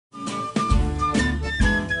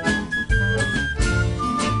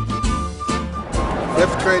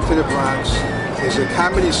Train to the Bronx is a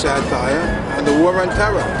comedy satire on the war on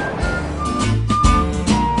terror.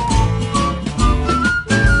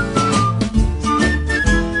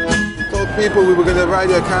 I told people we were going to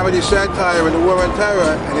write a comedy satire on the war on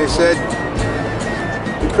terror, and they said,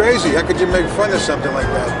 "You're crazy, how could you make fun of something like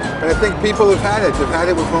that?" But I think people have had it. They've had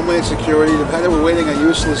it with Homeland Security, they've had it with waiting on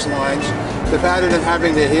useless lines, they've had it in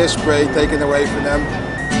having their hairspray taken away from them.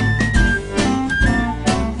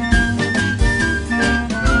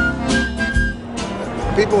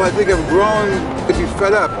 People, I think, have grown to be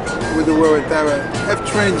fed up with the war on terror.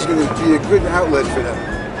 F-Train is going to be a good outlet for them.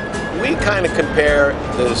 We kind of compare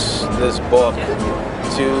this book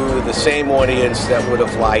to the same audience that would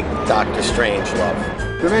have liked Dr.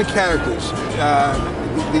 Strangelove. The main characters,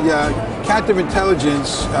 the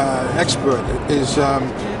counterintelligence expert is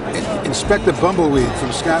Inspector Bumbleweed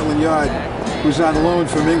from Scotland Yard, who's on loan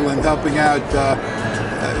from England, helping out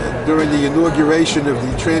during the inauguration of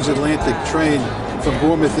the transatlantic train from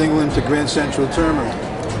Bournemouth, England to Grand Central Terminal.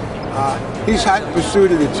 He's hot in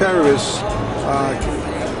pursuit of the terrorists,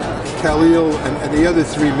 Kallil and the other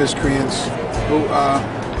three miscreants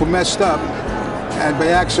who messed up and by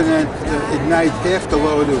accident ignite half the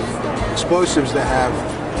load of explosives they have,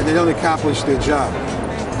 and they don't accomplish their job.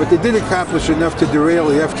 But they did accomplish enough to derail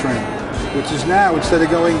the F-Train, which is now, instead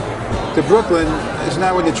of going to Brooklyn, is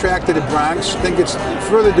now on the track to the Bronx, then gets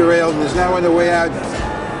further derailed and is now on the way out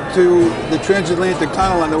to the Transatlantic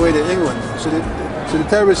Tunnel on the way to England. So the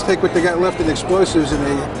terrorists take what they got left in explosives and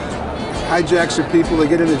they hijack some people, they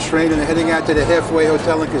get in the train and they're heading out to the halfway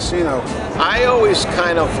hotel and casino. I always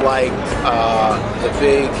kind of liked the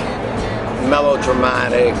big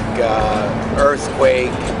melodramatic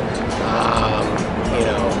earthquake,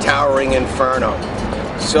 towering inferno.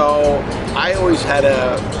 So I always had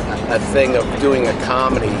a thing of doing a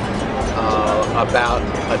comedy about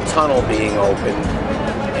a tunnel being opened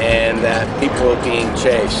and that people are being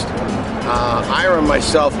chased. Ira and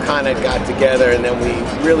myself kind of got together and then we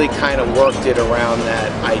really kind of worked it around that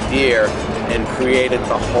idea and created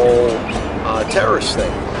the whole terrorist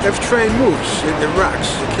thing. F-Train moves, it rocks,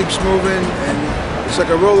 it keeps moving, and it's like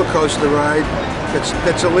a roller coaster ride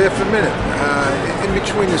that's a laugh a minute. In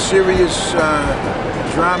between the serious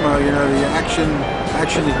drama, the action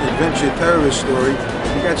adventure terrorist story,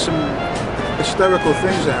 you got some hysterical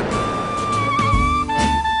things happening.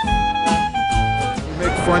 We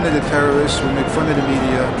make fun of the terrorists, we make fun of the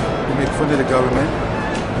media, we make fun of the government,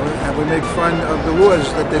 and we make fun of the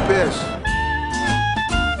laws that they pass.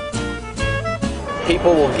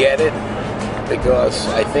 People will get it because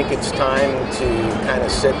I think it's time to kind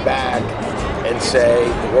of sit back and say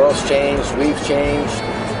the world's changed, we've changed,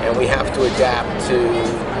 and we have to adapt to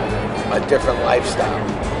a different lifestyle.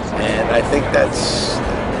 And I think that's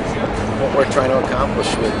what we're trying to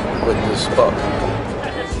accomplish with this book.